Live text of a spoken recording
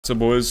So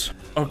boys,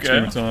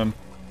 okay. Time.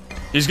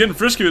 He's getting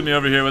frisky with me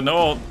over here with no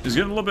ult. He's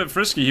getting a little bit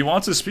frisky. He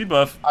wants his speed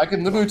buff. I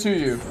can literally to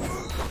you.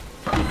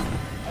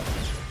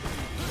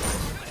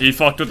 He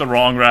fucked with the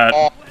wrong rat.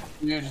 Oh,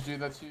 huge, dude,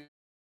 that's huge.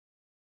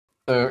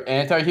 So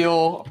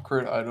anti-heal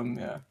crit item,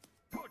 yeah.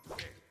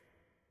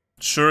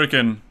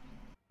 Shuriken.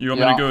 You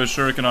want me to go with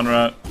Shuriken on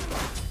rat?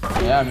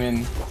 Yeah, I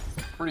mean,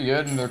 pretty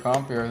good in their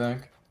comp here, I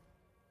think.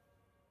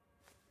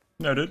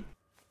 Noted.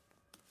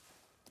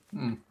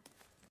 Hmm.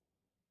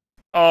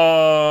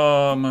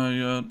 Oh my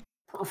god.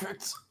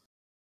 Perfect.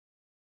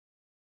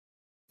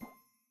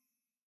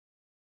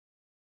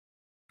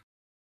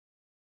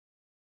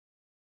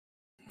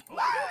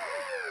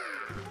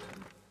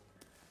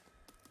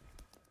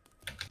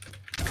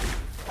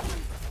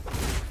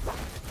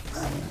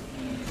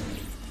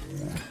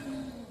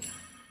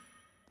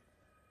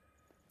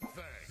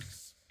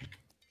 Thanks.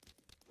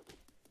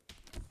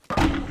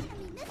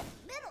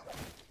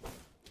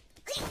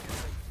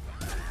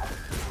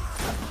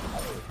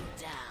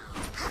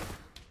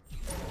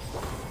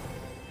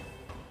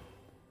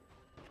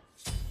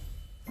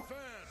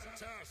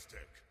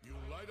 Fantastic. You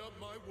light up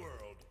my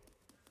world.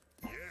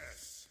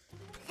 Yes.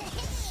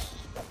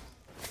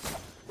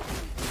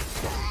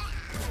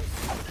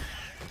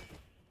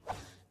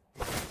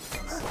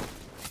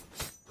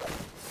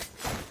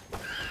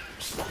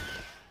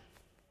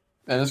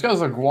 And this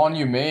guy's like Guan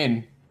Yu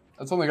main.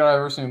 That's the only guy I've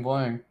ever seen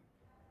playing.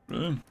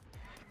 Really?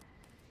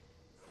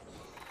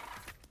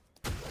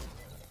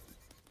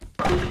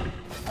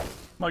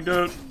 My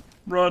goat,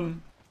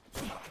 run.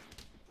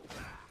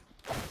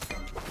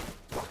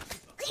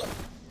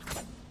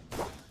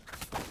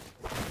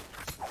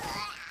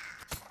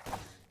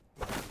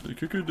 The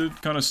Cuckoo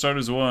did kind of start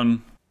as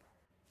one.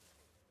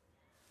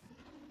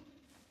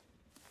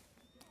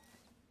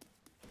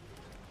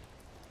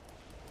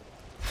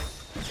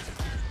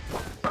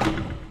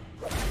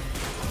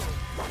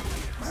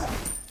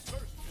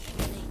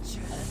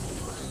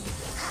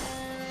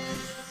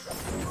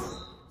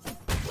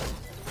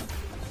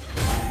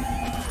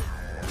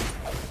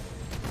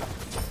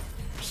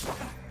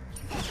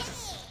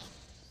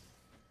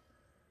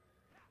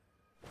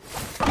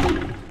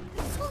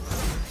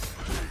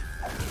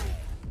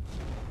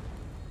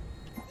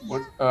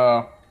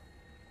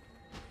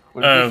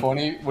 Would it be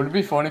funny? Would it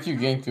be funny if you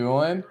ganked dual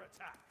lane?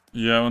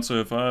 Yeah, once I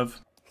have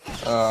 5.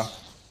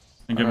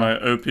 And get my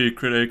OP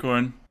crit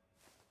acorn.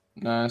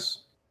 Nice.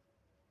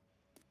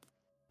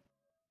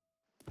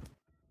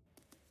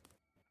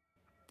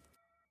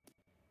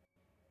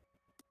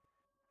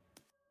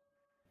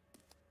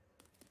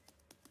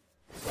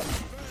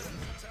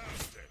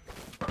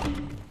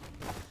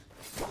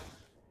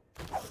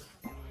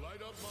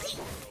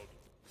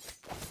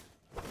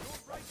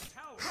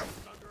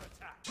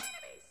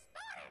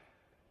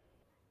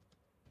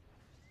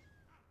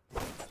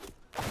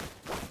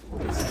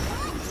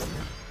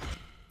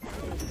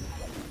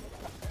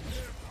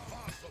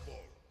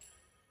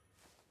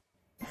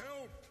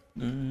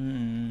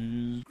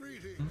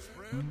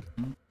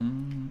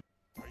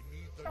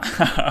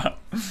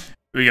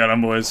 We got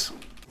him, boys.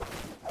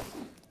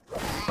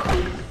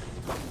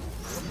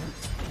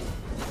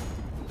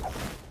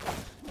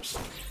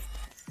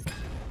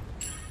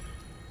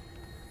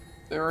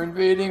 They're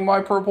invading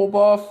my purple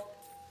buff.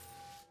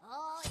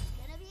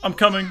 I'm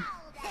coming.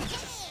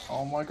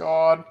 Oh my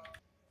god.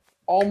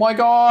 Oh my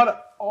god.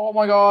 Oh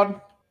my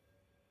god.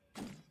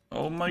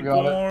 Oh my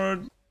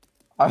god.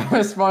 I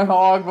missed my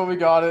hog, but we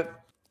got it.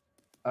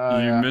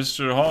 You missed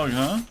your hog,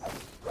 huh?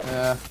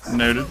 Yeah.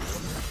 Noted.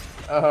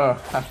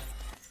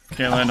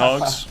 Can't land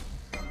hogs.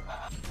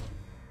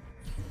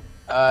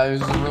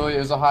 It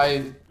was a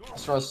high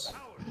stress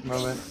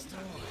moment.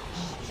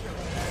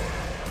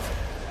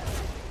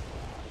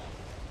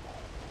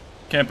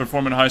 Can't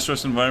perform in high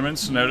stress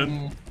environments.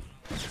 Noted.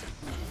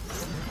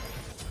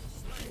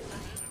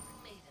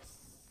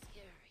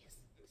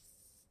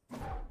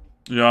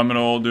 Yeah, I'm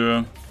gonna ult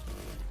duo.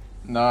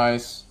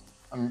 Nice.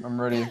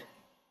 I'm ready.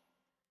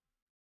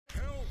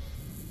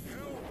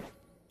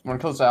 Wanna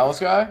kill this Alice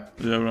guy?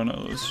 Yeah, we're on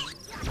Alice.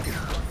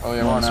 Oh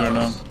yeah, we're on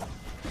Alice.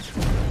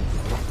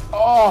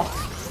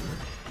 Oh!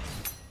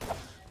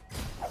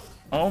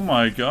 Oh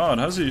my god,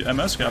 how's he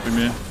MS capping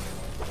me?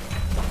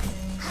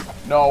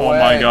 No way. Oh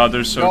my god,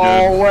 they're so good.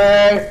 No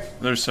way.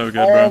 They're so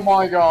good, bro. Oh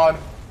my god.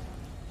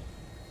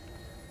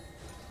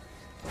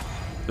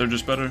 They're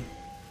just better.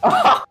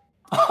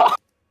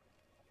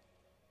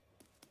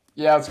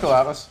 Yeah, let's kill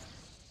Atlas.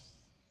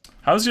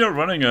 How's he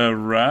outrunning a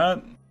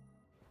rat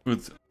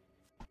with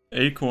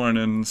acorn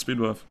and speed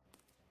buff?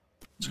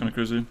 It's kind of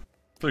crazy. I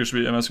feel like I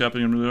should be MS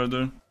capping him really hard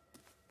there.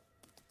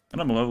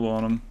 And I'm a level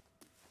on him.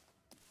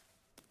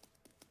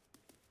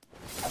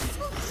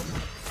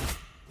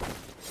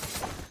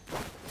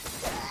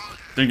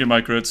 Didn't get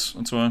my crits,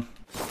 that's why.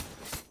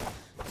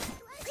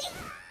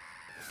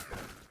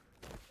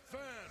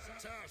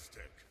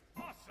 Fantastic.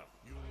 Awesome.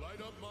 You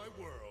light up my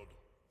world.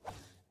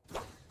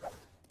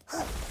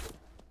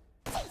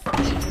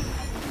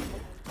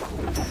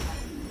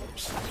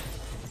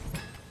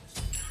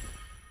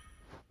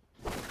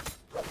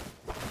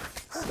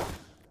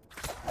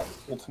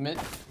 Ultimate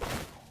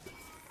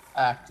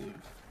active.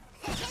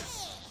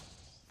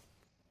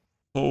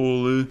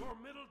 Holy. Your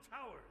middle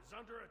tower is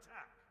under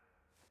attack.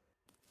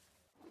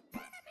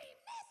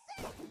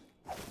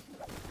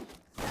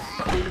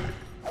 Be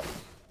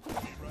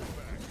right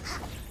back.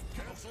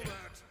 Cancel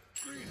that.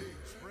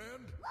 Greetings,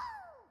 friend.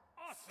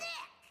 Awesome.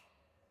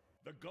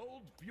 The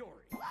Gold Fury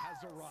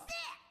has arrived.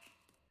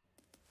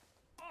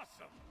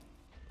 Awesome.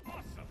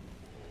 Awesome.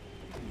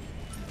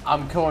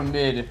 I'm going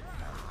mid.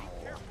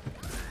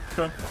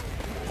 Okay.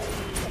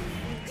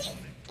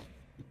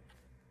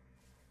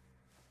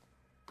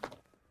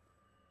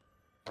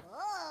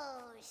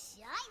 Oh,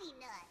 shiny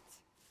nut.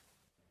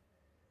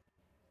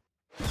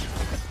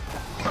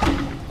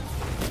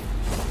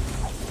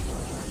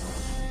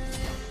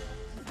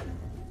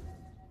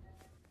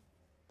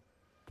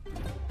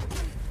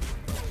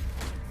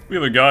 We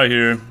have a guy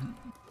here.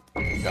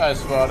 Guy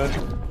spotted.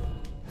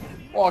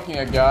 Walking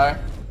a guy.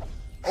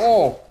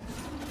 Oh,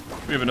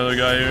 We have another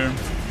guy here.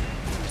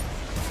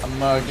 I'm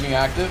getting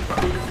active.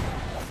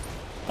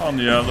 On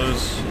the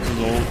Atlas. This is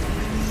old.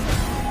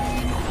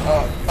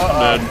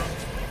 Uh-oh. Dead.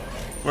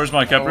 Where's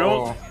my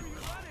Capriol?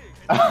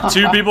 Oh.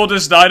 2 people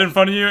just died in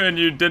front of you and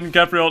you didn't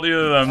Capriol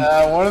either of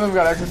them. One of them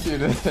got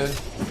executed.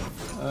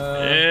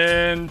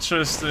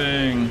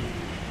 Interesting.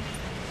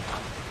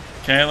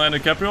 Can't land a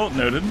Capriol?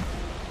 Noted.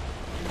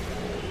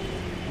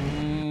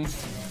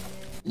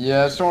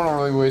 Yeah, I just don't want to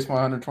really waste my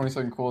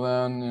 120-second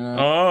cooldown, you know.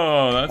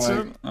 Oh, that's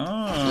Like, it?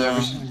 Oh.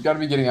 Yeah, we gotta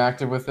be getting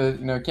active with it.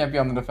 You know, can't be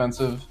on the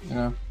defensive, you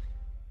know.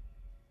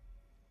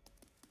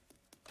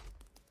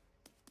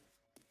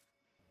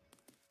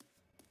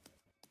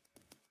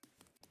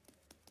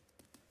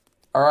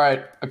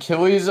 Alright,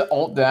 Achilles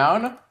ult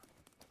down.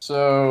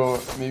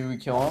 So maybe we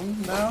kill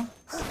him now?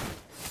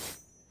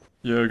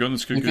 Yeah, go in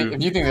this cuckoo.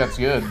 If you think that's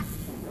good,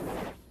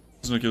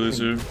 There's an Achilles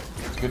here.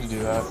 it's good to do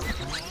that.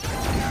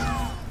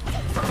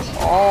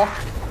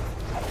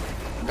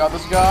 Oh! Got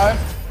this guy.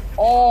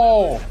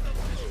 Oh!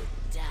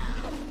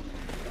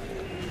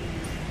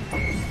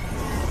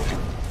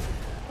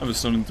 I have a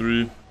stun in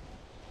 3.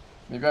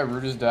 Maybe I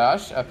root his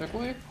dash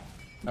epically?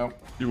 Nope.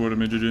 You warded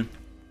me, GG.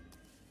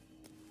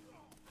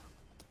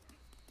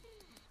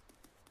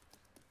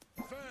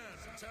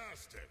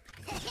 Fantastic.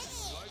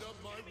 Light up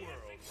my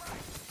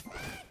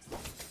world.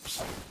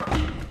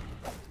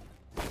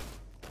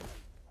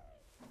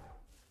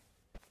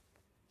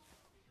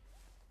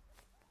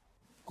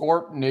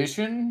 Scorp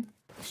Nation?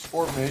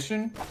 Scorp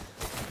Nation?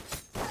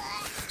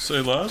 Say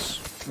less.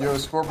 Yo,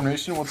 Scorp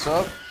Nation, what's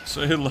up?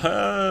 Say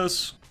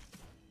less.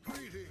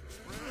 Greetings,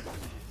 friend.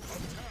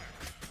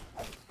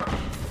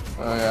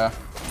 Oh yeah.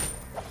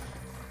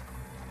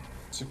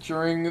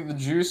 Securing the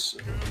juice.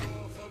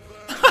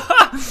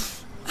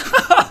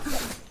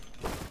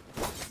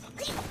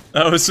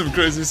 That was some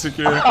crazy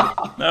secure.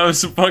 That was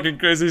some fucking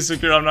crazy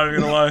secure, I'm not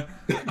even gonna lie.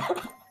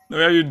 The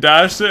way you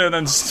dashed it and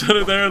then stood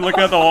it there and looked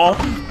at the wall,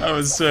 that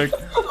was sick.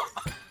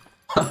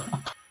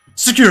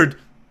 Secured!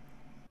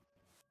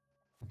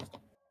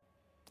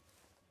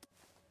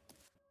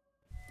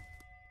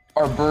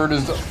 Our bird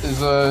is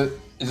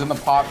in the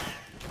pot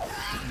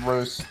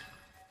roast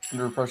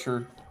under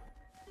pressure.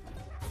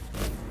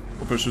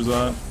 What pressure is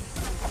that?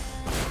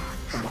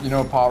 You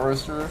know a pot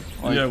roaster?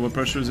 Like, Yeah, what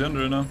pressure is he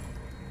under right now?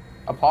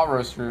 a pot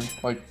roaster.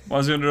 Like, Why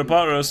is he under a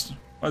pot roast?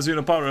 Why is he in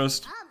a pot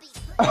roast?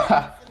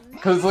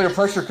 cause it's like a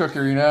pressure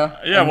cooker, you know?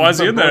 Yeah, And why you is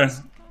he put in there?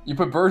 birds- You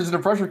put birds in a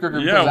pressure cooker.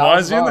 Yeah, because why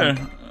Alice is he in on there?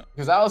 him.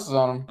 Because Alice is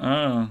on him.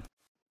 Oh.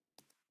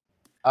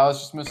 Alice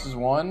just misses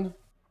one.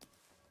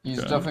 He's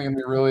Okay. definitely gonna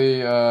be really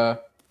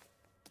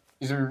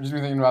he's gonna be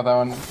thinking about that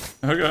one.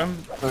 Okay.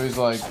 So he's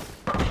like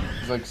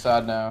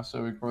sad now,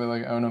 so we probably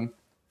like own him.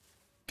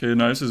 Okay,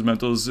 nice. His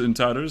mental's in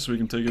tatters, so we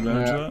can take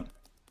advantage Yeah. of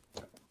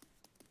that.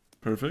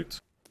 Perfect.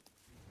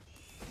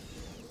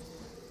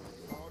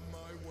 On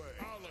my way.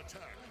 I'll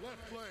attack.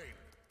 Left lane.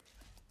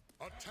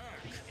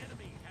 Attack.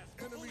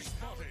 Enemy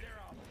spotted.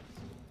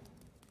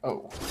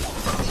 Oh.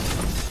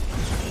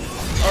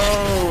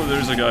 Oh,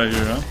 there's a guy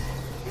here, huh?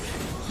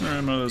 Alright,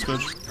 I'm out of this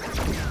bitch.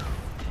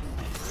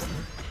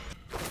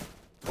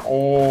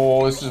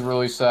 Oh, this is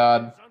really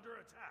sad.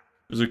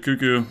 There's a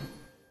cuckoo.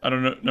 I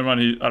don't know. Never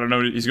mind. I don't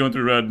know. He's going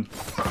through red.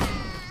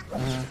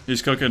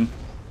 He's cooking.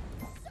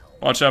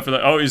 Watch out for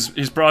that. Oh, he's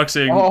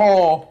proxying.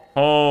 Oh!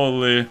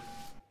 Holy. Yeah,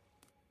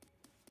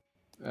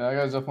 that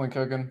guy's definitely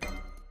cooking.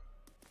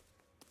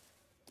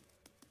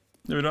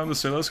 Yeah, we don't have the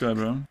say less guy,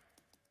 bro.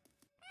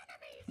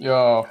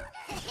 Yo.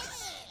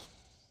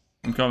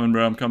 I'm coming,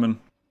 bro. I'm coming.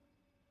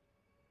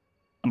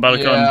 I'm about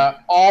to come. Yeah.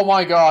 Oh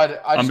my god.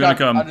 I'm gonna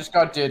come. I just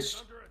got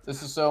ditched.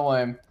 This is so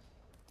lame.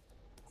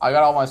 I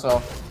got all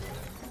myself.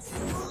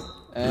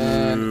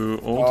 And Ooh,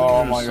 oh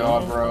ulting my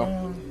god, yourself.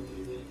 bro.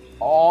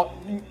 Oh,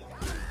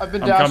 I've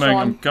been I'm dashed coming.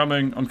 on. I'm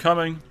coming. I'm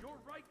coming. Your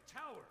right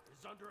tower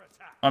is under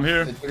attack. I'm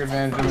here. They took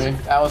advantage of me.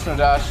 Alice no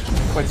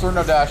dash. Wait, sword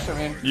no dash. I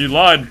mean, You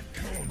lied.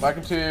 back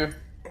into you.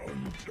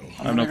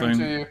 I have gonna give it nothing.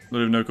 to you.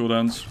 Literally no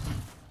cooldowns.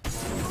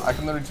 I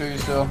can literally to you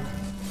still.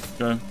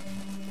 Okay.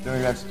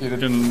 Doing executed.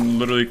 Can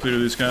literally clear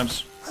these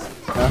camps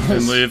Nice.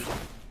 and leave.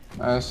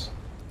 Nice.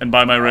 And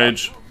buy my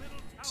rage.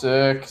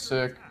 Sick,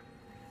 sick.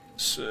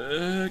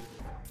 Sick.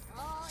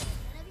 Oh, it's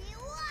gonna be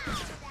wild out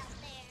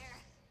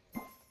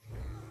there.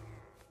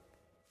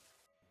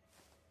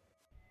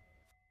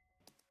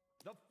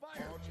 The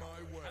fire on my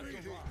way.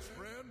 Greetings,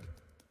 friend.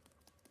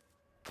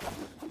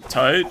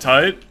 Tight,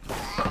 tight.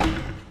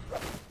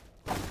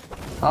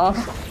 Huh?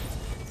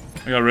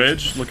 I got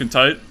rage, looking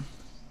tight.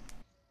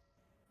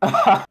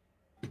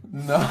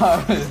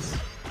 Nice.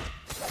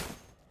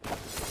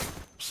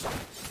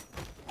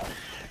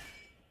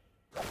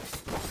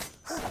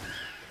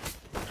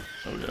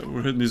 Oh yeah,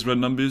 we're hitting these red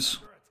numbies.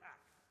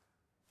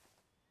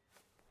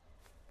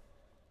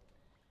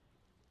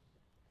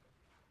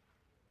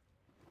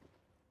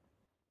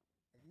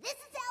 This is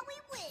how we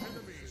win.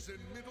 Enemies in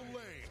middle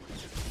lane.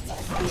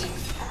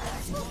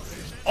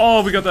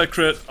 Oh, we got that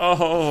crit.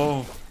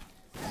 Oh.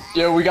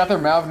 Yeah, we got their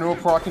Mav no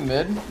proc in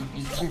mid.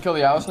 You can kill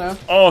the Alice now.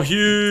 Oh,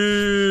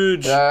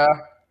 huge. Yeah.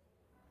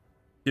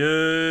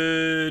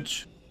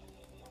 Huge.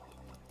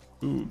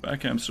 Ooh,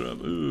 back hamster up.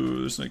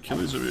 Ooh, there's an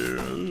Achilles over here.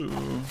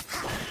 Ooh.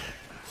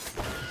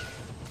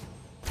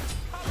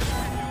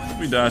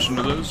 We dash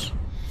into those.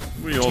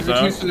 We ult 2v2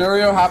 out.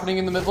 scenario happening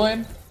in the mid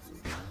lane.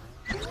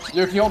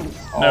 Yo, can you hold?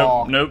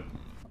 Nope, nope,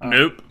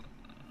 nope.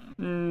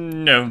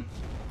 No.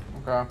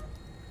 Okay.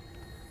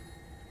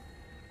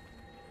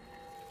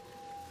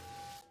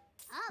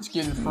 It's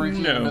getting freaky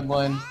in the No. mid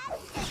lane.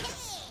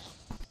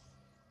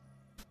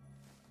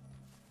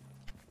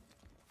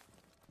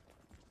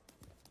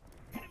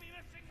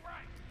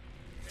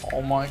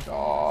 Oh my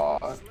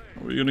god. Are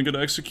we gonna get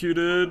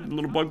executed?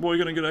 Little bug boy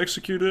gonna get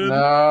executed?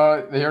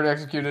 No, they already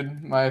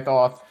executed my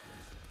thought.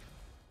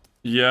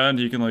 Yeah, and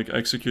he can like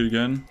execute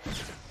again.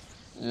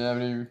 Yeah,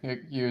 but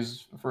he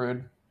was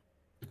afraid.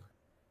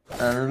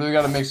 Alright, we really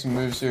gotta make some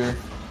moves here.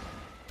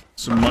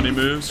 Some money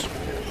moves.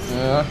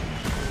 Yeah.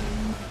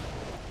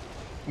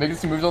 Making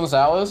some moves on this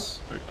Alice.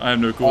 I have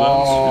no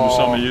cooldowns. You just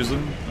saw Oh. me use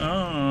them.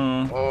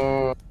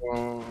 Oh.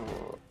 Oh.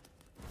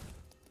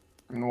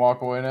 I'm gonna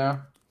walk away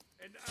now.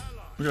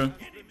 Okay.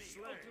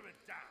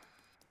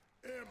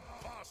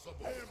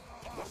 Impossible.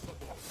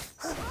 Impossible.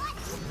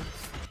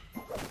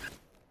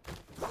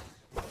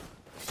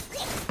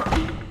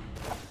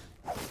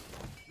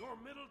 Your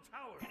middle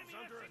tower is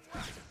under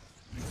attack.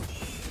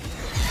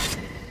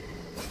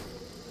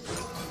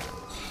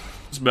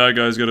 This bad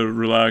guy's gotta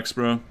relax,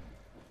 bro.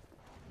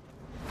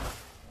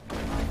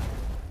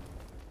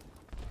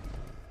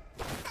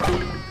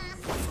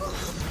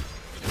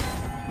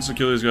 This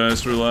Achilles guy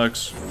has to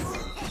relax.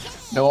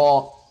 No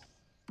ult.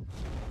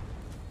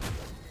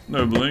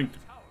 No blink.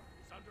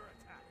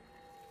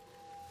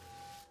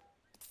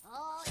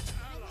 Oh, it's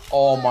gonna be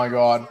Oh my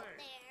god. out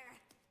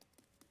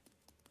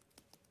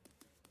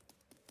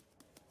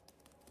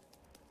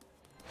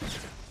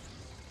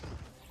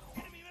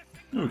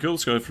there. Oh, kill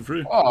this guy for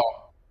free. Oh.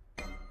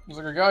 There's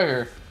like a guy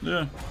here.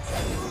 Yeah.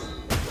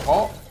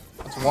 Oh.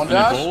 That's one Any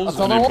dash. bowls? That's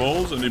another Any one.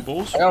 bowls? Any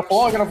bowls? I got a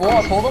full,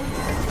 I told him.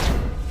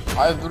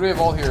 I literally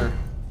have all here.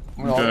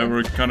 I'm gonna Okay, ult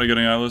we're kind of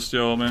getting Atlas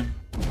still, man. him.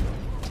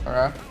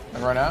 Okay.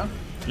 Like right now?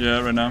 Yeah,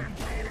 right now.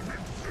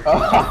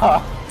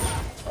 Oh!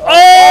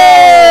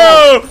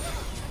 Oh!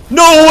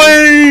 No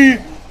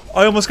way!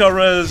 I almost got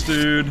res,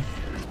 dude.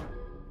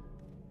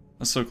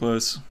 That's so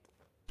close.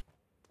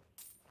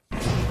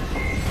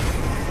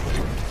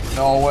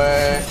 No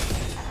way.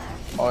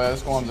 Oh yeah,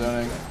 this one's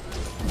zoning.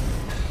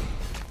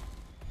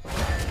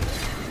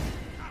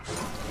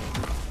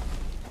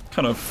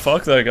 Kind of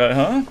fucked that guy,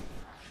 huh?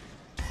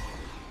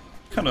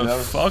 Kind of That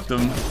was- fucked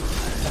him.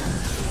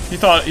 He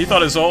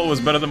thought his ult was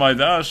better than my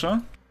dash, huh?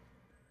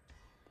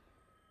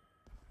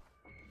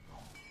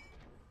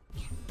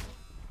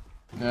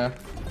 Yeah.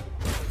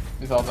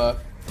 You thought that.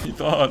 He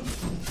thought.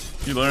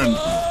 He learned.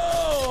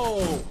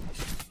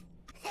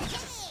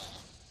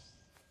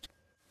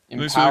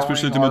 Thanks for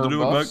appreciate Empowering him to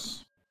do it our back.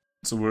 buffs.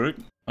 It's a work.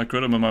 I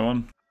crit him in my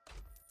one.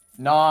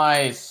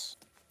 Nice.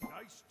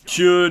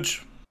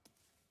 Huge.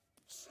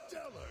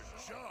 Stellar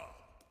job.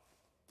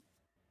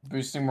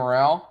 Boosting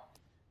morale.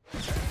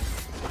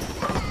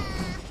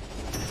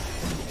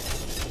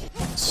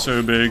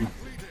 So big. Your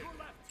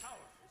left tower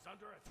is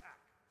under attack.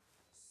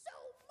 So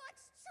much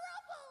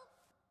trouble.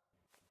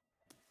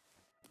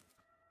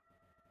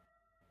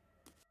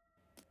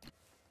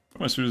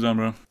 Put my shooters down,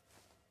 bro.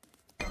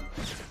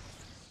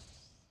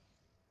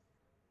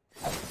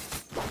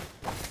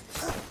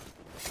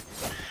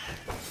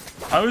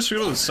 I always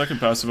forget about the second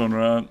passive on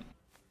Rat.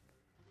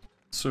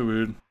 So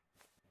weird.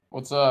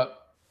 What's that?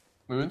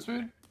 Movement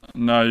speed?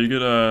 Nah, you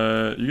get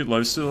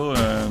lifesteal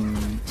and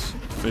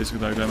basic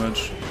attack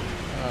damage.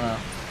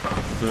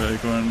 The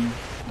acorn,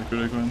 the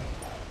crit acorn.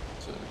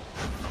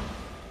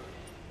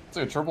 It's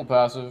like a triple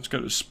passive. Just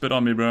gotta spit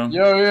on me, bro.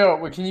 Yo,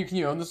 wait, can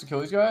you own this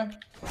Achilles guy?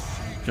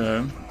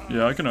 Okay.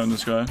 Yeah, I can own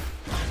this guy.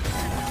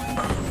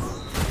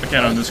 I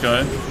can't own this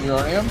guy. You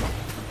owning him?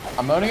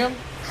 I'm owning him?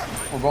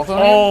 We're both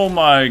owning Oh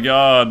my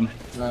god. him?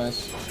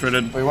 Nice.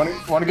 Critted. Wait,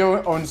 wanna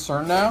go own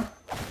CERN now?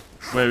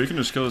 Wait, we can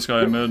just kill this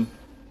guy in mid.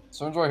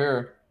 CERN's right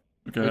here.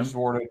 He just warded. Okay. Wait, just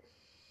warded. Okay.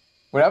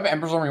 Wait, Would I have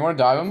Ember's Armor? You want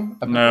to dive him?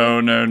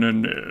 No.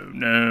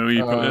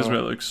 He put his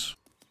relics.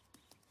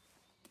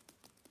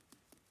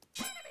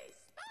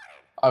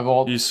 I've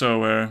ult. He's so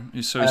aware.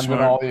 He's so I'm smart.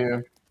 gonna ult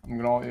you. I'm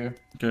gonna ult you.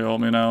 Okay,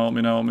 ult me now. Ult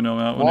me. What?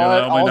 Ult me.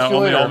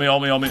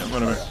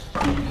 Whatever.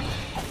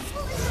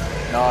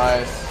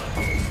 Nice.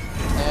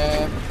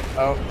 And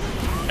oh,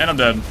 And I'm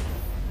dead.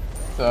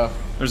 so.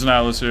 There's an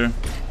Atlas here.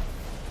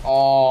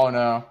 Oh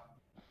no.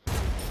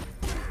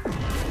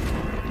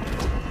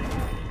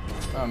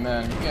 Oh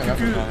man, you can't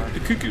The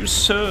have cuckoo's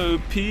so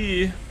OP.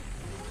 You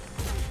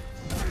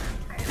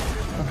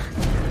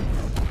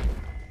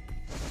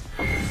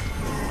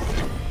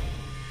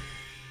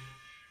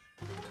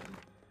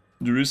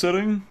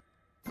resetting?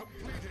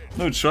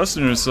 No trust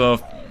in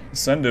yourself.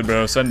 Send it,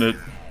 bro. Send it.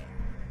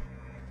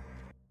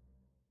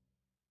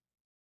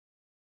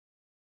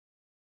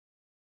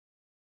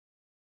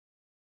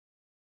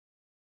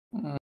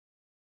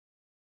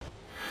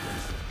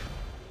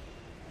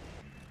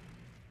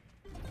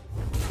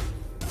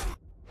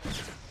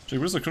 Jake,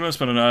 where's the chrono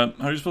spinning at?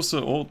 How are you supposed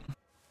to ult?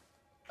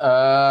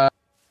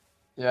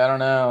 yeah, I don't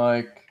know,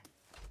 like,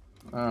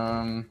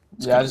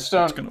 yeah, I just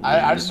don't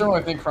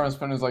really think Chrono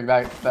Spin is like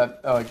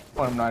that like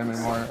point item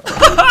anymore.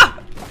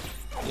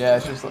 Yeah,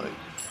 it's just like.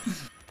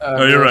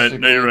 Oh, you're right.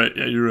 No, you're right.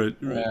 Yeah, you're right.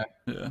 Yeah.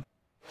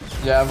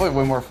 Yeah, I play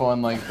way more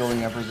fun like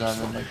building Emperor's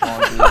Armor than like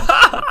going to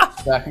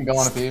Thieves. Back and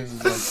going to Thieves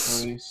is like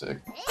really sick.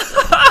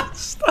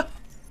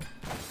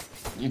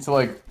 You need to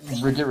like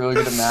get really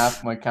good at math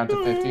and like count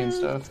to 50 and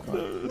stuff.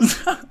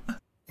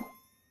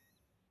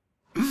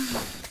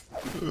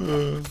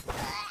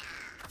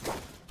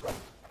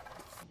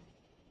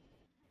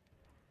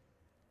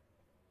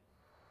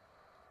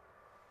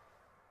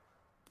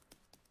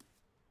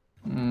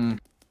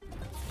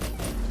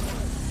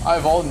 I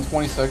have ult in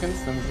 20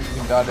 seconds, then we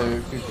can die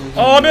to Cuckoo.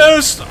 Oh, I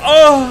missed!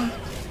 Oh!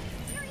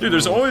 Dude,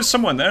 there's always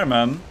someone there,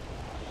 man.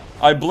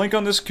 I blink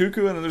on this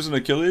Cuckoo and then there's an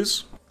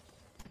Achilles.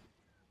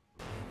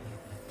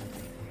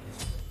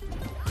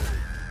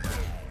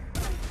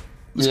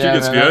 This Q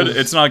gets good.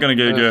 It's not gonna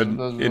get good.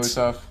 That was really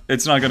tough.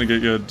 It's not gonna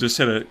get good. Just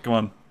hit it. Come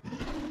on.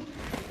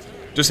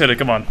 Just hit it.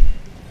 Come on.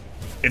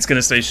 It's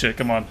gonna stay shit.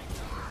 Come on.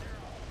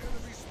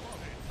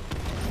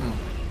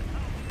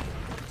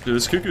 Dude,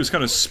 this Cuckoo's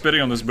kind of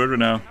spitting on this bird right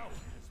now.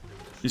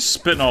 He's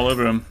spitting all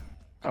over him.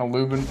 Oh,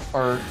 Lubin,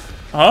 or...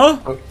 Huh?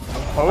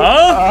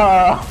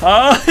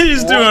 Huh?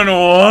 He's doing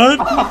what?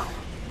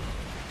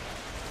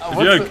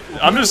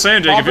 I'm just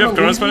saying, Jake, if you have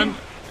Chrono Spinning,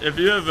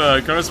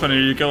 Chrono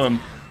Spinning, you kill him.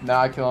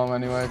 Nah, I kill him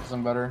anyway, because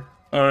I'm better.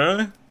 Oh,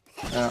 really?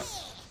 Yeah.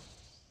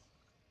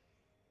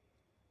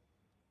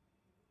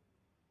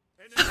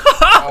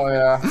 Oh,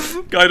 yeah.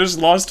 Guy just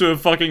lost to a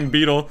fucking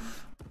beetle.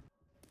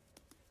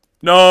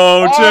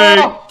 No,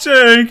 Jake!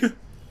 Jake!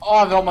 Oh,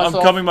 I've held myself.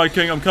 I'm coming, my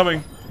king, I'm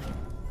coming.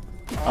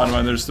 Oh, never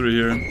mind, there's 3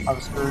 here. I'm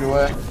screwed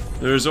away.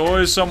 There's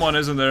always someone,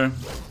 isn't there?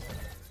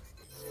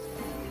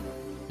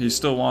 He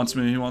still wants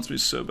me. He wants me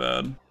so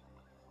bad.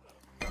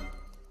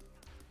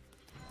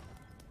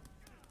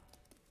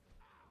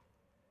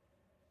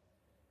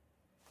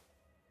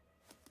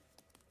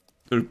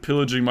 They're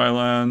pillaging my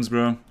lands,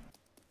 bro.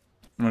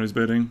 What he's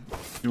baiting.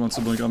 He wants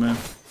to blink on me.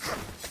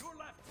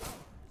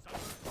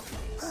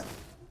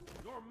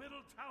 Your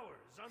middle tower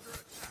is under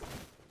attack.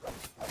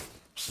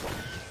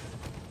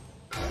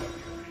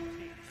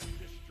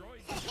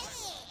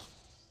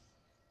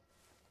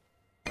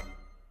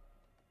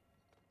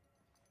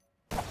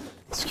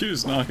 This Q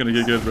is not gonna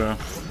get good, bro.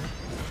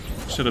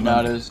 Should have been.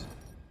 That is.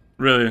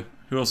 Really?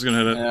 Who else is gonna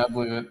hit it? Yeah, I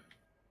believe it.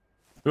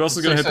 Who else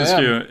is gonna hit this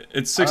Q?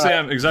 It's 6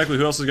 AM. Exactly.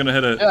 Who else is gonna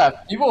hit it? Yeah,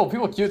 people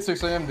queue at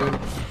 6 AM, dude.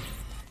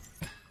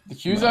 The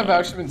queues have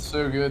actually been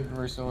so good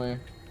recently.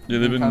 Yeah,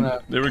 they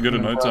were good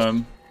at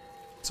nighttime.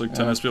 It's like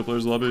 10 SPL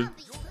players lobby.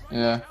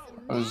 Yeah,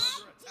 I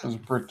was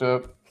bricked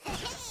up.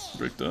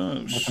 Bricked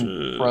up,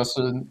 shit. Press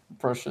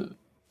it.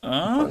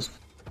 Huh?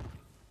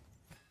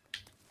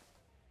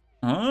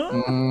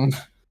 Huh?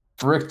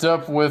 Bricked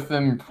up with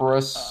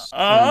impress.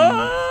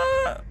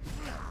 I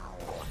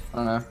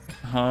don't know.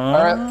 Huh?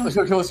 Alright, let's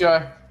go kill this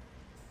guy.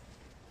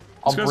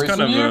 This guy's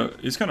kind of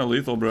he's kind of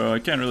lethal, bro. I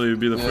can't really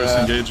be the first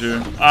to engage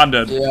here. I'm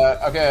dead.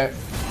 Yeah, okay.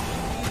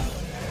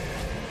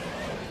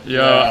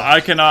 Yeah,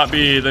 I cannot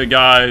be the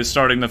guy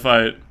starting the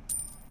fight.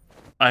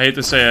 I hate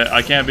to say it.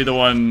 I can't be the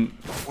one.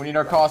 We need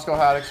our Costco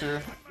Haddix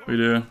here. We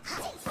do.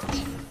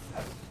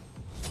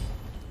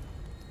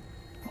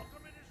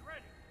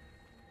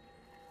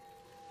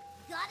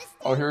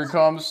 Oh, here he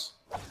comes.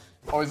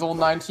 Oh, he's level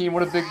 19.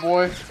 What a big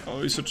boy.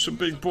 Oh, he's such a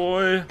big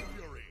boy.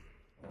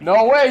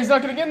 No way, he's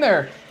not gonna get in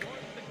there.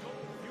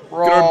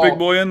 Bro. Get our big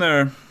boy in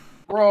there.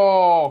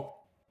 Bro.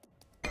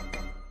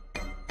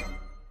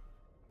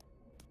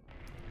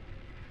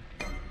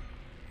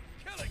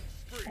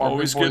 Oh,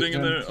 he's getting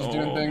in there. He's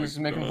doing things, he's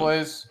making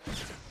plays.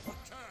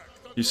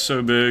 He's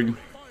so big.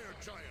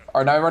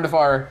 Alright, now we run to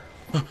fire.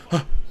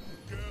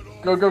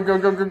 Go, go, go,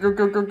 go, go, go,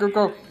 go, go, go,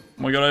 go. Oh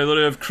my god, I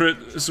literally have crit.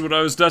 This is what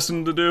I was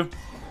destined to do.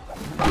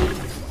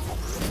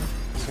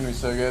 It's gonna be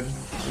so good.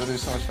 We'll do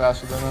so much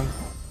faster than him.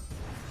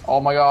 Oh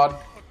my god.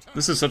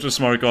 This is such a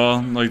smart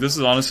call. Like, this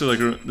is honestly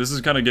like, this is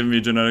kind of giving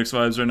me genetics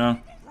vibes right now.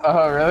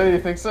 Oh, really? You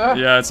think so?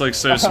 Yeah, it's like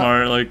so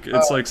smart. Like,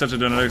 it's like such a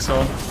genetics call.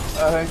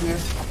 Oh, thank you.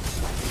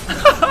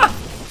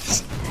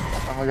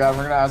 Oh my god,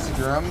 we're gonna out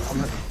secure him.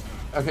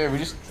 Okay, we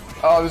just.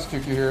 Oh, there's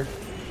Cuckoo here.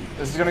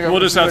 This is gonna go. We'll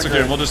just out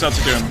secure him. We'll just out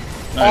secure him.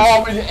 Nice.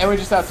 Oh, and we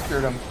just out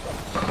secured him.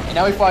 And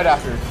now we fight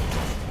after.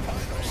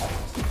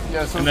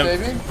 Yeah, so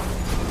baby.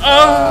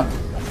 Oh!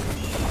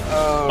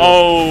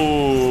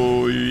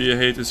 Oh, you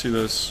hate to see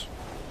this.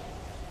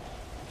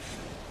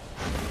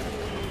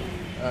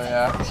 Oh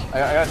yeah,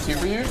 I got 2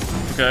 for you.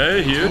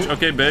 Okay, huge.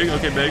 Okay, big.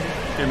 Okay, big.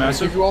 Okay,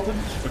 massive.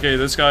 Okay,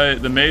 this guy,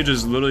 the mage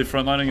is literally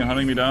frontlining and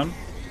hunting me down.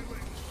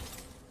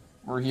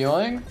 We're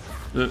healing.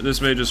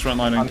 This mage is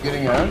frontlining. I'm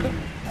getting owned.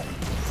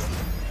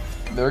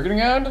 They're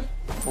getting owned.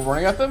 We're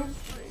running at them.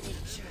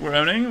 We're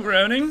owning. We're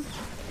owning.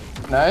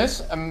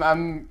 Nice.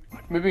 I'm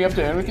moving up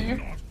to own with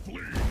you.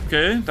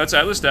 Okay, that's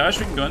Atlas dash.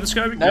 We can go on this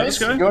guy. We can go on this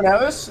guy. Going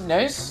Atlas.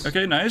 Nice.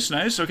 Okay, nice,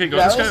 nice. Okay, go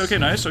on this guy. Okay,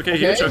 nice. Okay,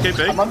 huge. Okay,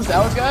 big. I'm on this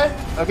Atlas guy.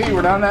 Okay,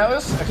 we're down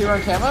Atlas. Okay, we're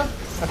on Kama.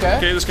 Okay.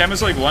 Okay, this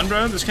Kama's like 1,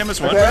 bro. This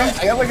Kama's 1, bro. I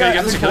got like okay,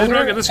 get this Achilles,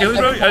 bro. Get this Achilles,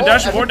 bro.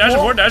 Dash and forward, dash and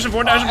forward, dash and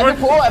forward, dash and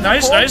forward.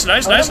 Nice, nice,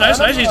 nice, nice, nice,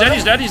 nice. He's dead,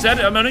 he's dead, he's dead.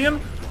 I'm owning him.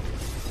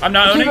 I'm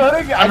not owning.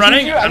 I'm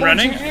running. I'm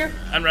running.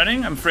 I'm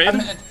running. I'm afraid.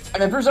 I'm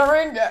Emperor's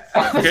armoring.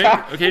 Okay,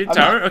 okay,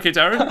 tower. Okay,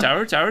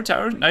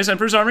 tower. Nice,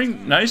 Emperor's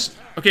armoring. Nice.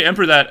 Okay,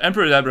 Emperor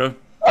that, bro.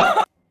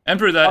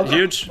 Emperor that,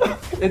 huge.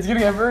 It's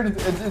getting Emperor.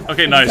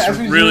 Okay, nice.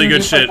 Really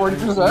good shit.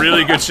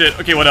 Really good shit.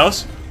 Okay, what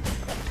else?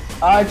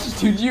 I just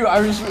dude you. I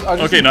just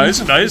okay,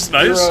 nice. Okay,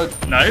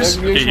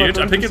 huge.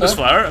 I'm picking this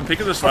flower.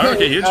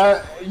 Okay, huge.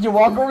 You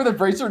walk over the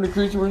bracer and the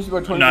creature moves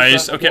about 20%.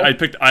 Nice. Okay,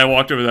 I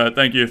walked over that.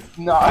 Thank you.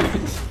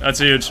 Nice. That's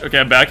huge. Okay,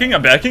 I'm backing.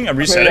 I'm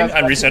resetting.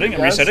 I'm resetting.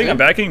 I'm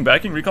backing.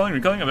 Recalling.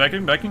 I'm backing.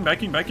 And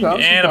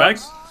I'm back.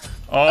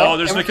 Oh,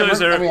 there's an Achilles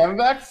there. I'm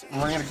back. I'm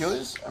running an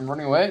Achilles. I'm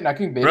running away.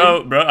 Knocking baby.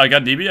 Bro, I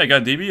got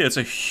DB. It's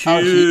a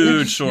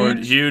huge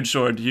sword. Huge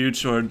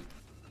sword.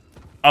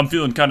 I'm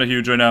feeling kind of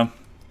huge right now.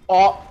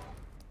 Oh.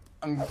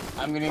 I'm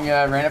getting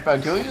ran up by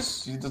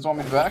Achilles. He doesn't want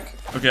me to back.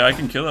 Okay, I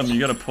can kill him. You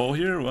got a pull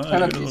here? What?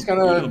 He's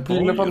kind of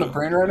beating up on the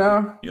brain right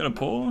now. You got a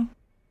pull?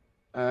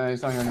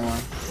 He's not here anymore.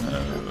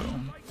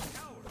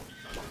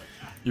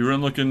 You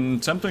weren't looking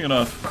tempting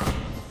enough.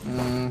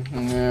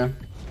 Yeah.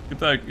 Get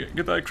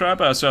that crap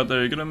ass out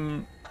there. Get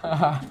him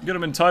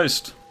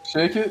enticed.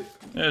 Shake it.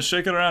 Yeah,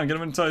 shake it around. Get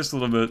him enticed a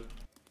little bit.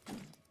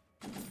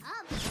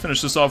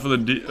 Finish this off with a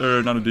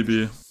not a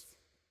DB,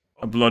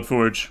 a Blood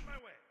Forge.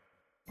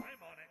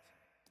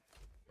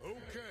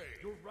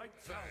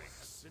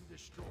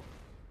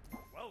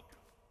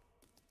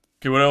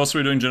 Okay, what else are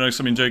we doing, Genetics?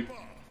 I mean, Jake.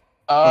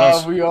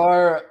 We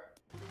are.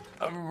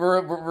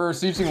 We're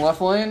sieging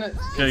left lane.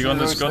 Okay, go on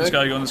this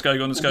guy. Dude,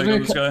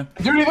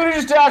 he literally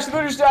just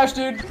dashed.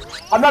 Dude.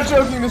 I'm not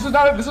joking. This is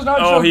not a joke.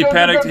 Oh, he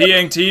panicked. He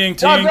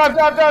inked.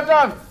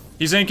 Dive.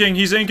 He's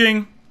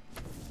inking.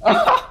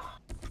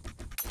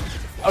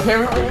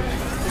 Okay.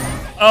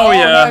 Oh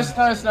yeah.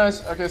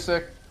 Nice. Okay,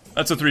 sick.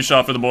 That's a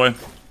 3-shot for the boy.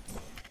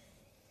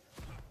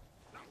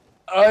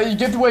 You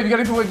get the wave. You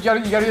gotta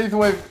get the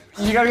wave.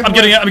 I'm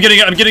getting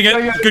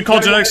it. Good call,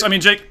 Genetics. I mean,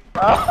 Jake.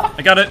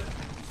 I got it.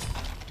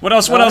 What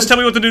else? Tell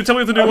me what to do. Okay,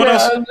 What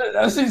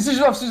else? Siege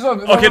left.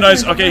 Okay,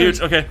 nice. Okay,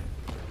 huge. Okay.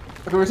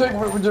 Okay, we're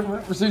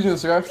sieging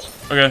this guy.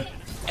 Okay.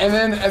 And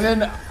then and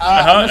then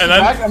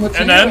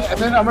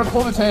I'm gonna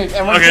pull the tank.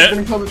 And we're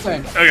gonna kill the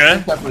tank.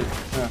 Okay.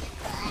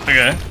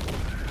 Okay.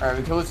 Alright,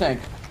 we kill the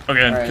tank.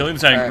 Okay, right. Killing the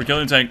tank. We're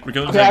killing the tank.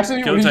 Okay,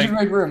 actually, we need to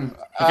make room.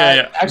 Okay,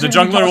 yeah. The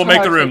jungler will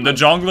make the room. The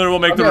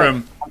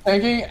room. I'm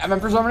tanking. I'm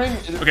summoning.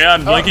 Okay,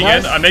 I'm blinking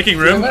in. I'm making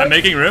room.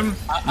 Room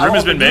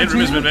has been made.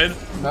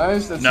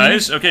 Nice.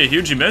 Nice. Okay,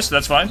 huge. You missed.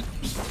 That's fine.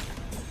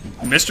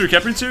 Mr.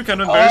 Kepritsu, kind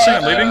of embarrassing.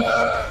 I'm leaving.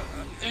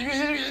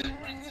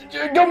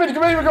 Go mid.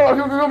 Go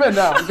mid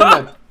now. Go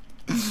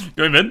mid.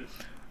 Going mid.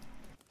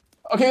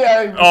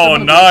 Okay. Oh,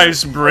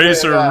 nice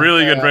bracer.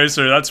 Really good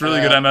bracer. That's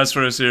really good MS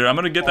for us here. I'm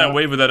gonna get that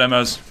wave with that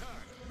MS.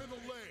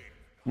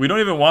 We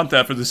don't even want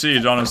that for the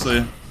siege,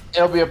 honestly.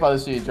 It'll be up by the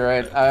siege,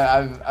 alright?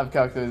 I've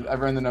calculated. I've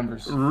run the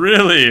numbers.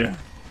 Really?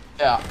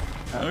 Yeah.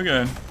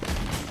 Okay.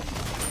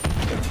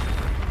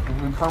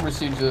 We perma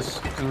siege this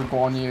because we're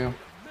going you.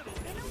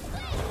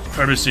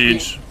 Perma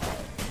siege.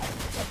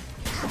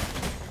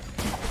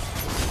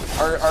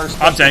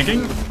 I'm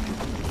tanking.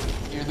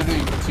 You're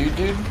literally 2,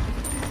 dude.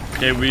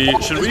 Okay,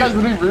 should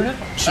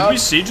we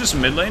siege this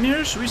mid lane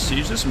here?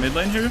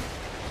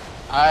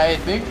 I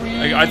think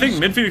I think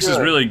mid Phoenix is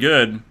really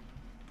good.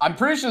 I'm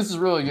pretty sure this is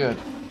really good.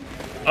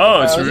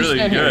 Oh, it's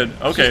really good.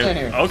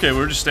 Okay,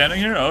 we're just standing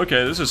here?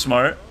 Okay, this is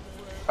smart.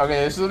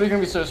 Okay, this is literally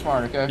gonna be so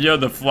smart, okay? Yo,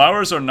 the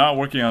flowers are not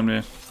working on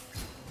me.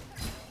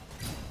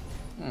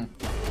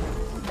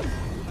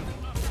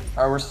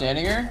 Alright, we're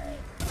standing here.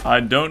 I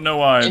don't know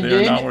why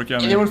they're not working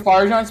on me. And then when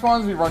Fire Giant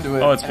spawns, we run to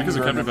it. Oh, it's because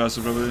of counter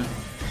passive, probably.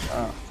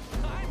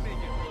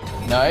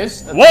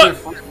 Nice.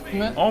 What?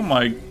 Oh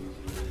my.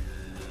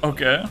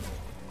 Okay.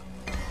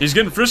 He's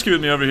getting frisky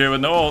with me over here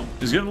with no ult.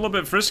 He's getting a little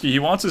bit frisky. He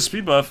wants his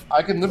speed buff.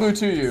 I can literally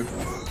 2 you.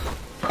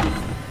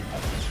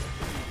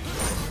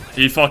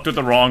 He fucked with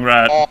the wrong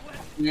rat. Oh,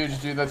 huge,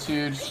 dude. That's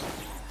huge.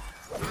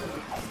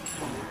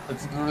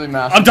 That's really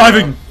massive. I'm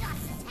diving!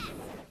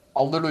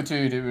 I'll literally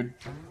too, dude.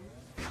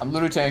 I'm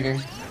literally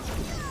tanking.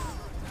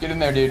 Get in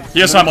there, dude. He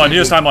has timeline, he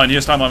has timeline, he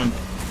has timeline.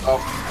 Oh.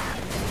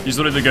 He's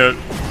literally the goat.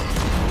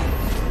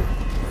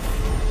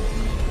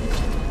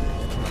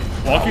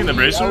 Walking the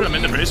bracer? I'm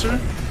in the bracer?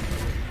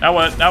 Now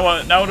what? Now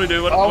what? Now what do we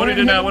do? What do we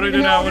do now? What do we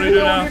do now? What do we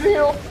do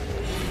now?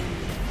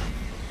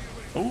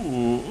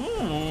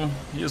 Ooh,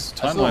 he has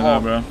timeline now,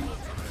 bro.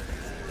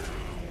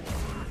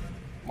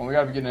 Well, we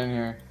gotta be getting in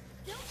here.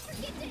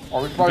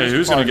 Okay,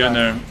 who's gonna get in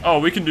there? Oh,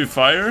 we can do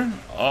fire?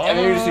 Oh, yeah,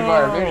 maybe just do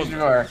fire. Maybe just do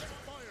fire.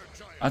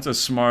 That's a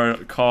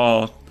smart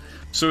call.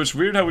 So it's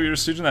weird how we were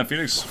sieging that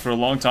Phoenix for a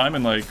long time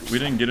and like we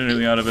didn't get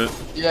anything out of it.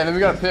 Yeah, then we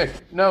gotta pick.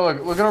 No,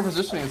 look at our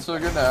positioning. It's so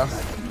good now.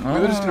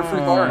 We're just gonna free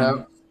fire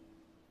now.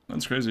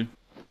 That's crazy.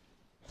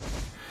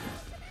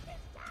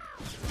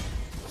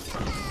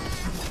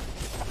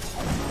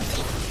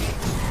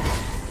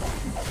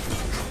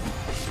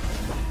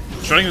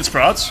 Shredding its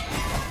prots.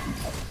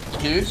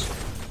 Huge.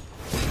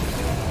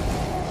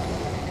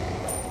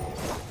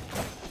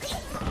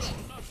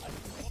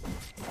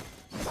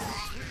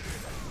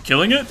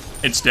 Killing it.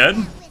 It's dead.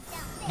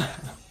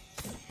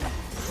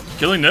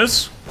 Killing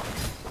this.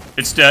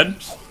 It's dead.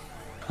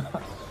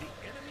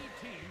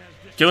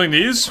 Killing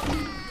these.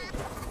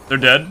 They're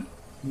dead.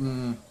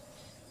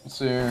 Let's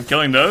see here.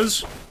 Killing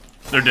those.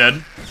 They're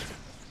dead.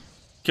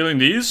 Killing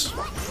these.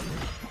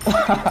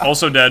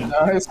 Also dead.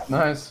 Nice,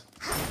 nice.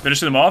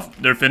 Finishing them off.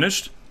 They're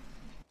finished.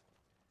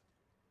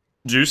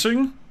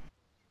 Juicing.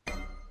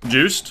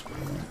 Juiced.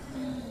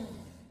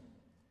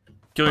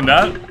 Killing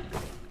that.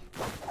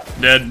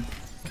 Dead.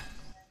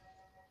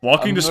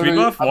 Walking to speed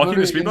buff. Walking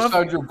to speed buff.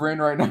 Inside your brain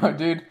right now,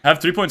 dude. Have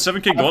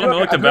 3.7k gold. I'm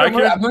like the back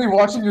here. I'm literally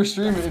watching your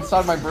stream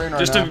inside my brain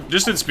right now.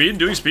 Just in speed.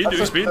 Doing speed.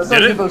 Doing speed. That's Did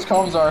how it? good those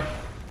comms are.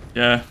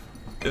 Yeah.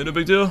 No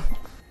big deal.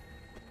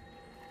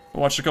 I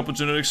watched a couple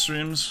genetic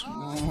streams.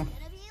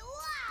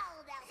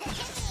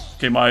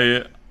 Okay,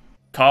 my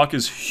cock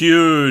is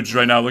huge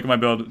right now. Look at my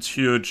build. It's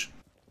huge.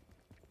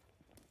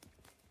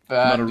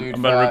 Fat, I'm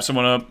about to rip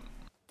someone up.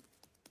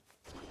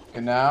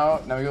 Okay,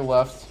 now we go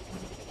left.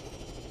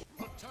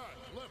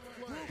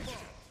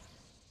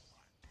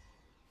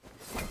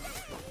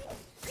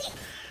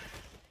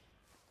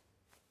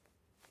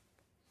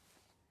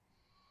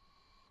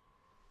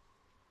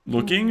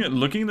 Looking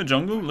in the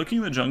jungle, looking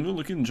in the jungle.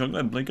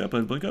 I blink up,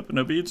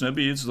 no beads,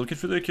 looking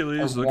for the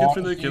Achilles,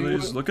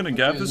 looking to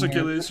gap this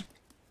Achilles.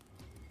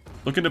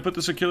 Looking to put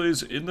this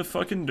Achilles in the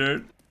fucking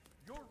dirt.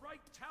 Your right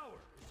tower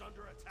is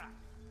under attack.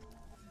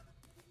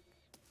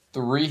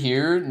 3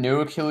 here, no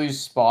Achilles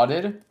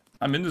spotted.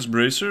 I'm in this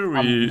bracer,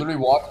 I'm literally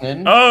walking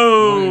in.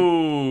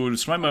 Oh,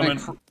 it's my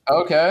moment.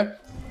 Okay.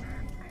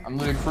 I'm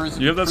literally cruising.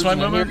 Do you have that smite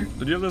moment?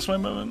 Did you have that smite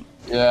moment?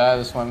 Yeah,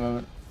 that's my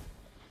moment.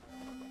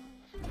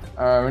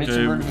 Alright, we need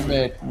some room to be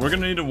made. We're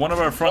gonna need one of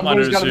our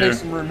frontliners here. Make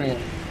some room here.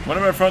 One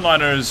of our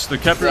frontliners, the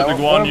Kepler, the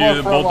Guan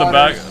Yu,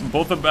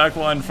 both the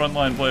backline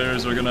frontline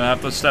players are gonna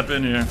have to step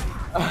in here.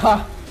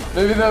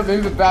 maybe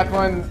the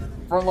backline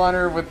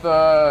frontliner with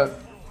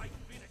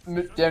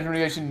damage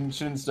mitigation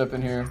shouldn't step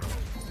in here.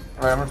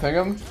 Alright, I'm gonna ping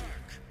him.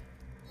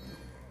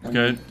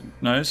 Okay,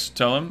 nice.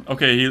 Tell him.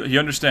 Okay, he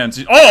understands.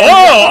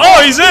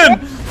 Oh, he's in!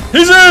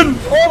 He's in!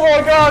 Oh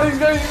my god, he's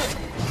gonna.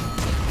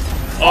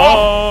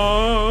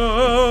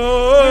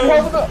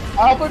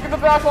 I'll look at the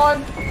back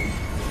line.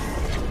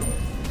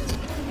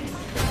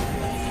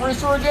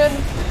 Restore again.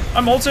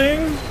 I'm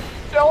ulting.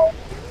 Chill.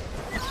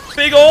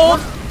 Big ult.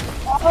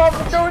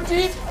 I'm going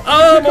deep.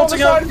 I'm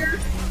ulting out.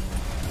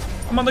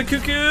 I'm on the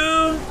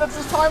cuckoo. That's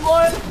his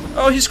timeline.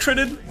 Oh, he's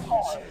critted.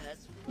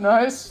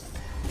 Nice.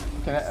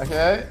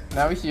 Okay,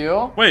 now we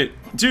heal. Wait,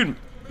 dude,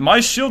 my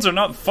shields are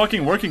not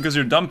fucking working because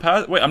you're dumb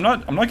pass. Wait, I'm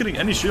not getting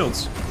any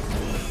shields.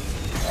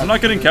 I'm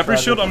not getting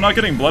Kepler's shield, I'm not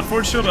getting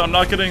Bloodforge shield, I'm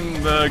not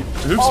getting the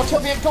hoops. Oh, kill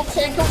the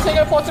tank,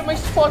 I fought him,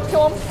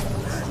 kill him.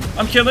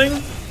 I'm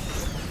killing.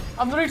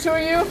 I'm literally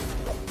 2-ing you.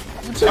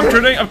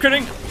 I'm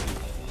critting.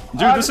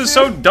 Dude, this is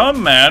so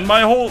dumb, man.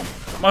 My whole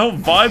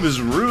vibe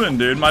is ruined,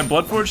 dude. My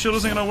Bloodforge shield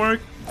isn't gonna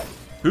work.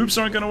 Hoops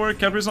aren't gonna work,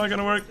 Kepler's not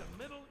gonna work.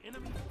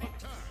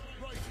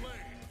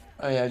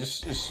 Oh yeah,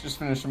 just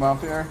finish him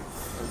off here.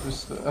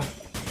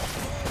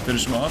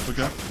 Finish him off,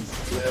 okay.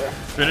 Yeah.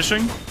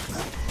 Finishing.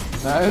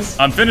 Nice.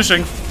 I'm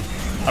finishing.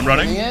 I'm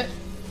running. It.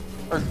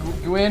 Or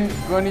Gwen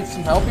needs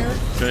some help here.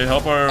 Okay,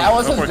 help our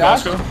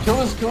Costco.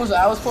 Kill his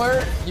Alice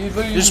player.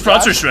 His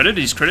prots are shredded.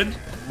 He's critted.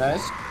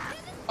 Nice.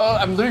 Oh,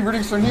 I'm literally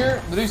rooting Stern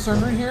here. Literally Stern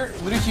root here.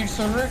 Literally huge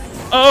Stern root.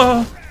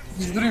 Oh.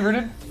 He's literally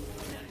rooted.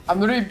 I'm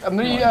literally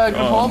gonna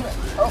pull him.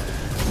 Oh.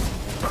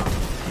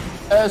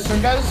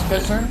 Stern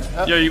guys turn.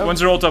 Yeah, when's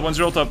your ult up?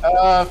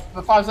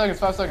 5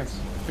 seconds.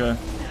 Okay.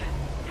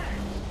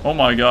 Oh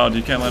my god,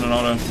 you can't land an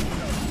auto.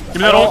 Give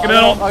me that ult, give me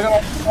that ult. I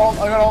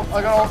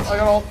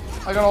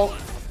got ult.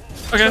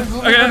 Okay.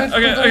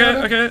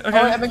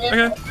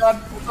 God,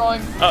 we're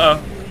trolling. Uh-oh.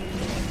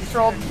 He's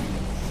trolled.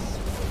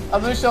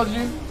 I'm gonna shield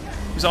you.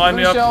 He's eyeing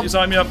me up. He's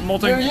eyeing me up.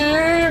 Molting.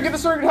 Yeah, get the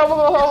sword. Help, help,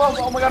 help,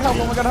 help. Oh my god, help.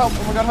 Oh my god, help.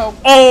 Oh my god, help.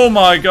 Oh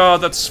my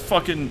god, that's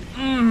fucking.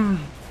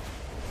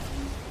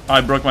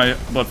 I broke my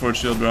blood forge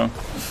shield, bro.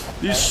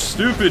 These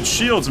stupid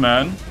shields,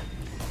 man.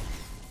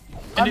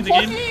 Ending the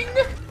game.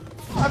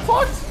 I'm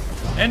fucked.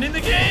 Ending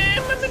the game.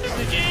 I'm ending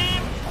the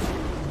game.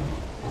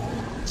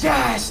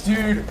 Yes,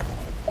 dude.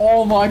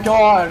 Oh my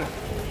god.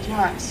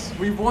 Yes.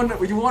 We won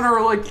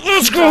our like.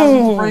 Let's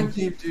go. Rank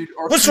game, dude.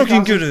 Our Let's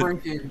fucking get it.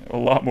 rank game. A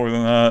lot more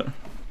than that.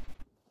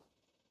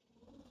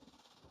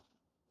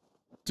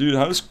 Dude,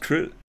 how is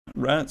crit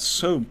rat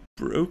so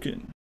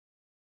broken?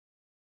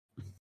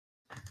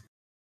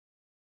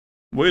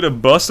 Way to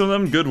bust on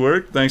them. Good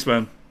work. Thanks,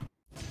 man.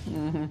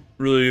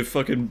 Really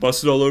fucking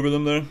busted all over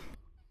them there.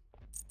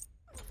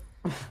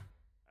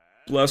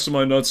 Blasted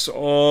my nuts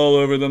all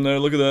over them there.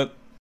 Look at that.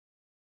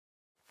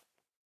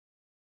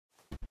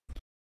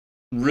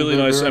 Really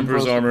nice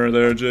Emperor's armor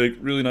there, Jake.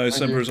 Really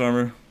nice Emperor's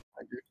armor.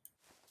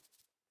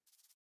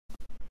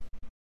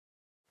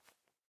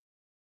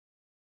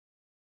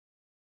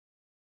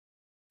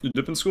 You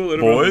dip in school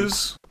later,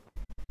 boys?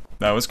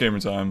 That was gamer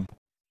time.